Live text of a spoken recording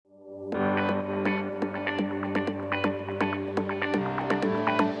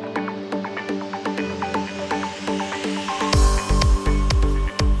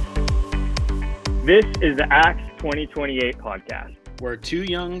This is the Acts 2028 podcast, where two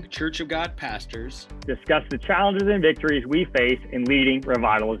young Church of God pastors discuss the challenges and victories we face in leading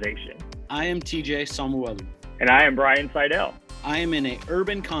revitalization. I am TJ Samuelu. And I am Brian Seidel. I am in an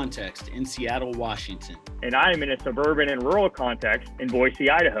urban context in Seattle, Washington. And I am in a suburban and rural context in Boise,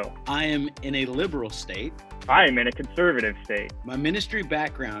 Idaho. I am in a liberal state. I am in a conservative state. My ministry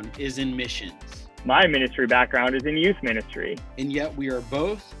background is in missions. My ministry background is in youth ministry. And yet we are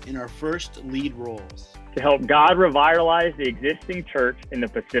both in our first lead roles to help God revitalize the existing church in the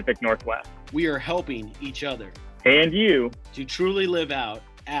Pacific Northwest. We are helping each other and you to truly live out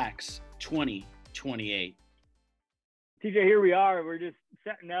Acts 2028. TJ, here we are. We're just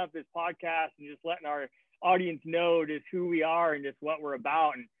setting up this podcast and just letting our audience know just who we are and just what we're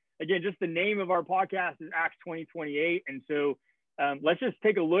about. And again, just the name of our podcast is Acts 2028. And so let's just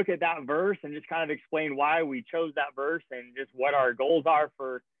take a look at that verse and just kind of explain why we chose that verse and just what our goals are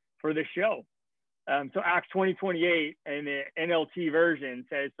for the show. So Acts 2028 in the NLT version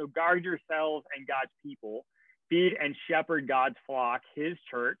says, "So guard yourselves and God's people, feed and shepherd God's flock, his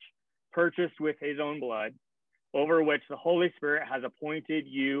church, purchased with his own blood, over which the Holy Spirit has appointed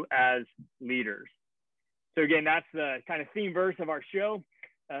you as leaders." So again, that's the kind of theme verse of our show.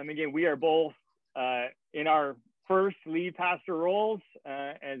 Again, we are both in our first lead pastor roles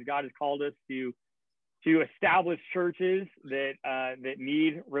as God has called us to establish churches that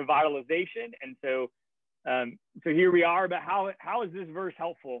need revitalization. And so here we are. But how is this verse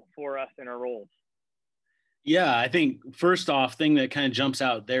helpful for us in our roles? Yeah, I think first off, thing that kind of jumps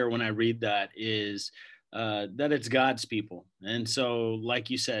out there when I read that is that it's God's people. And so, like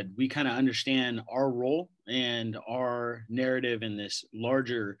you said, we kind of understand our role and our narrative in this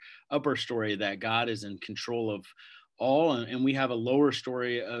larger upper story that God is in control of all. And we have a lower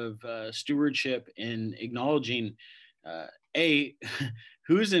story of stewardship and acknowledging,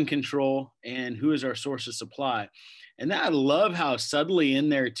 who's in control and who is our source of supply. And that, I love how subtly in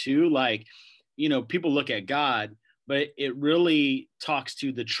there too, like, people look at God, but it really talks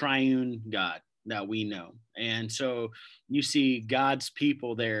to the triune God that we know. And so you see God's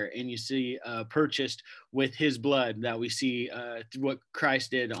people there, and you see purchased with his blood that we see what Christ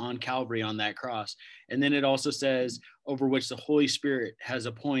did on Calvary on that cross. And then it also says over which the Holy Spirit has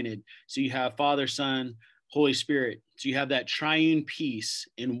appointed. So you have Father, Son, Holy Spirit. So you have that triune piece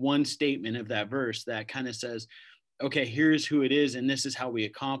in one statement of that verse that kind of says, okay, here's who it is, and this is how we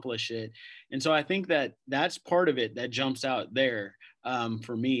accomplish it. And so I think that that's part of it that jumps out there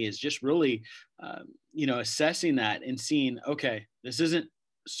for me, is just really, assessing that and seeing, okay, this isn't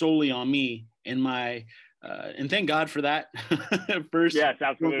solely on me and my, and thank God for that. First, yes,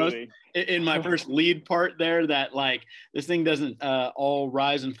 absolutely. In my first lead part there, that like this thing doesn't all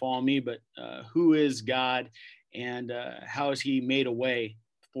rise and fall on me, but who is God and how has he made a way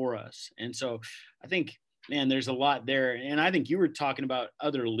for us? And so I think, man, there's a lot there. And I think you were talking about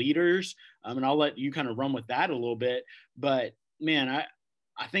other leaders, and I'll let you kind of run with that a little bit. But man,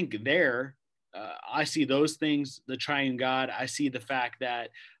 I think there, I see those things, the triune God. I see the fact that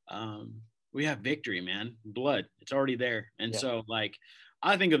we have victory, man, blood. It's already there. And so like,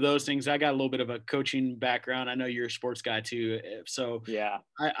 I think of those things. I got a little bit of a coaching background. I know you're a sports guy too. So yeah,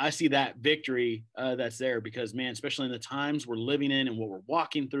 I see that victory that's there because, man, especially in the times we're living in and what we're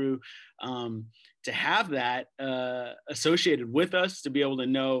walking through, to have that associated with us, to be able to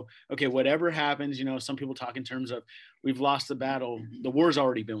know, okay, whatever happens, some people talk in terms of we've lost the battle. The war's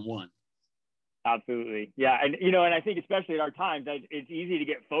already been won. Absolutely. Yeah. And, and I think especially at our times, it's easy to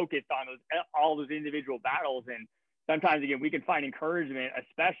get focused on all those individual battles. And sometimes, again, we can find encouragement,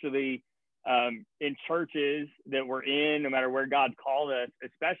 especially in churches that we're in, no matter where God's called us,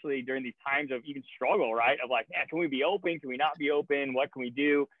 especially during these times of even struggle, right? Of like, man, can we be open? Can we not be open? What can we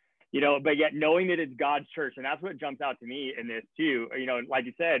do? But yet knowing that it's God's church. And that's what jumps out to me in this too. Like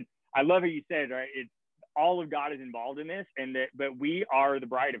you said, I love how you said, right? It's all of God is involved in this, but we are the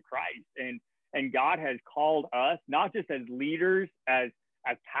bride of Christ. And God has called us, not just as leaders, as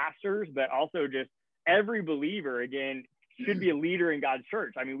pastors, but also just every believer, again, should be a leader in God's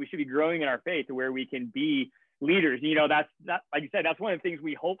church. I mean, we should be growing in our faith to where we can be leaders. That's like you said, that's one of the things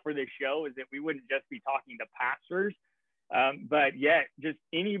we hope for this show, is that we wouldn't just be talking to pastors, but yet just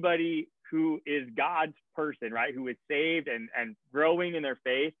anybody who is God's person, right? Who is saved and growing in their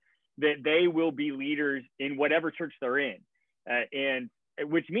faith, that they will be leaders in whatever church they're in. And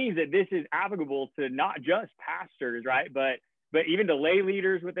which means that this is applicable to not just pastors, right? But even to lay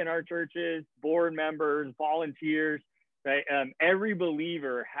leaders within our churches, board members, volunteers, right? Every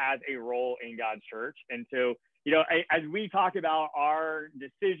believer has a role in God's church. And so, as we talk about our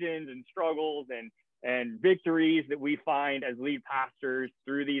decisions and struggles and victories that we find as lead pastors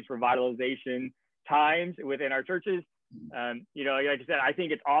through these revitalization times within our churches. You know, like I said, I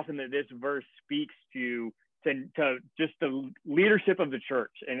think it's awesome that this verse speaks to just the leadership of the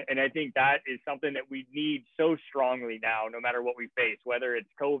church. And I think that is something that we need so strongly now, no matter what we face, whether it's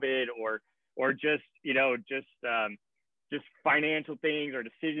COVID or just, you know, just financial things or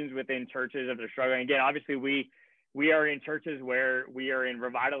decisions within churches if they're struggling. Again, obviously we are in churches where we are in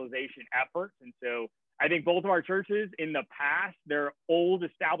revitalization efforts. And so I think both of our churches in the past, they're old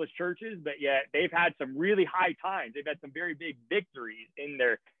established churches, but yet they've had some really high times. They've had some very big victories in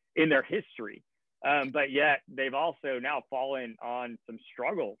their history. But yet they've also now fallen on some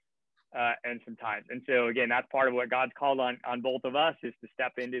struggles and some times. And so again, that's part of what God's called on both of us, is to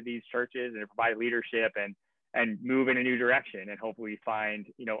step into these churches and provide leadership and move in a new direction, and hopefully find,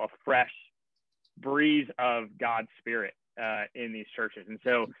 you know, a fresh breeze of God's Spirit in these churches. And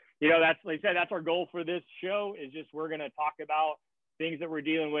so, you know, that's, like I said, that's our goal for this show, is just, we're going to talk about things that we're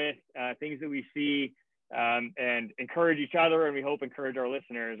dealing with, things that we see, and encourage each other, and we hope encourage our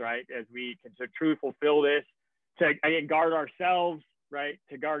listeners, right, as we can to truly fulfill this, to again guard ourselves, right,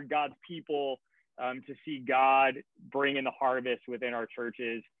 to guard God's people, to see God bring in the harvest within our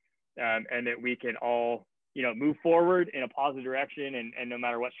churches, and that we can all, you know, move forward in a positive direction, and no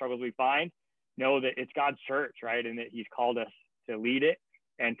matter what struggles we find, know that it's God's church, right, and that He's called us to lead it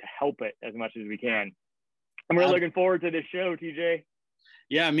and to help it as much as we can. And we're looking forward to this show, TJ.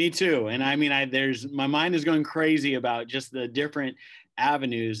 Yeah, me too. And I mean, my mind is going crazy about just the different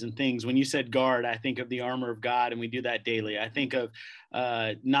avenues and things. When you said guard, I think of the armor of God, and we do that daily. I think of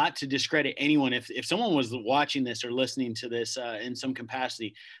not to discredit anyone. If someone was watching this or listening to this in some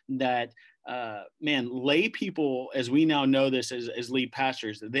capacity, that man, lay people, as we now know this as lead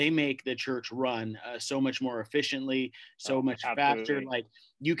pastors, they make the church run so much more efficiently, so much faster. Like,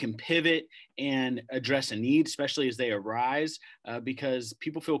 you can pivot and address a need, especially as they arise, because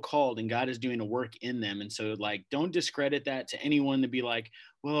people feel called and God is doing a work in them. And so, like, don't discredit that to anyone to be like,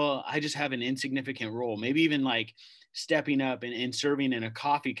 well, I just have an insignificant role. Maybe even like stepping up and serving in a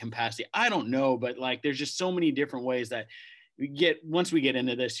coffee capacity. I don't know, but like, there's just so many different ways that once we get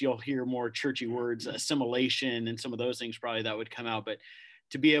into this, you'll hear more churchy words, assimilation, and some of those things probably that would come out. But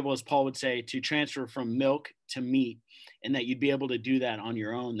to be able, as Paul would say, to transfer from milk to meat, and that you'd be able to do that on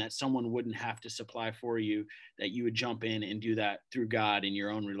your own, that someone wouldn't have to supply for you, that you would jump in and do that through God in your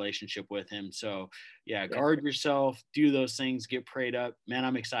own relationship with Him. So yeah, guard yourself, do those things, get prayed up. Man,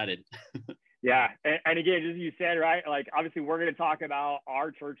 I'm excited. Yeah. And again, as you said, right, like, obviously we're going to talk about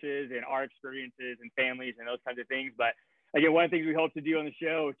our churches and our experiences and families and those kinds of things. But again, one of the things we hope to do on the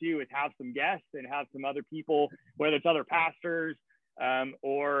show too is have some guests and have some other people, whether it's other pastors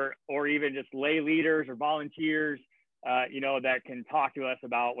or even just lay leaders or volunteers, you know, that can talk to us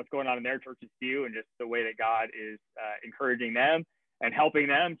about what's going on in their churches too, and just the way that God is encouraging them and helping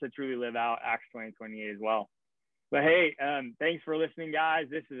them to truly live out Acts 2028 as well. But hey, thanks for listening, guys.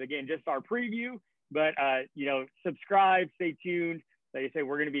 This is, again, just our preview, but you know, subscribe, stay tuned. Like I say,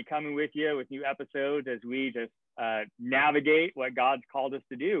 we're going to be coming with you with new episodes as we just navigate what God's called us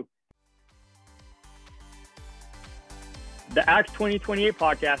to do. The Acts 2028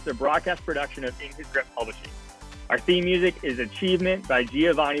 podcast is a broadcast production of In His Grip Publishing. Our theme music is Achievement by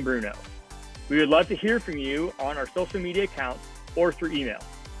Giovanni Bruno. We would love to hear from you on our social media accounts or through email.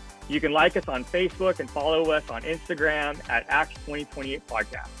 You can like us on Facebook and follow us on Instagram at Acts2028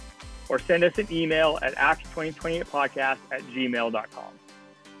 Podcast, or send us an email at Acts2028podcast@gmail.com.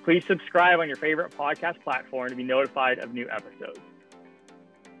 Please subscribe on your favorite podcast platform to be notified of new episodes.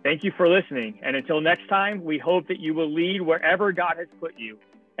 Thank you for listening. And until next time, we hope that you will lead wherever God has put you.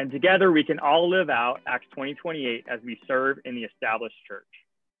 And together we can all live out Acts 2028 as we serve in the established church.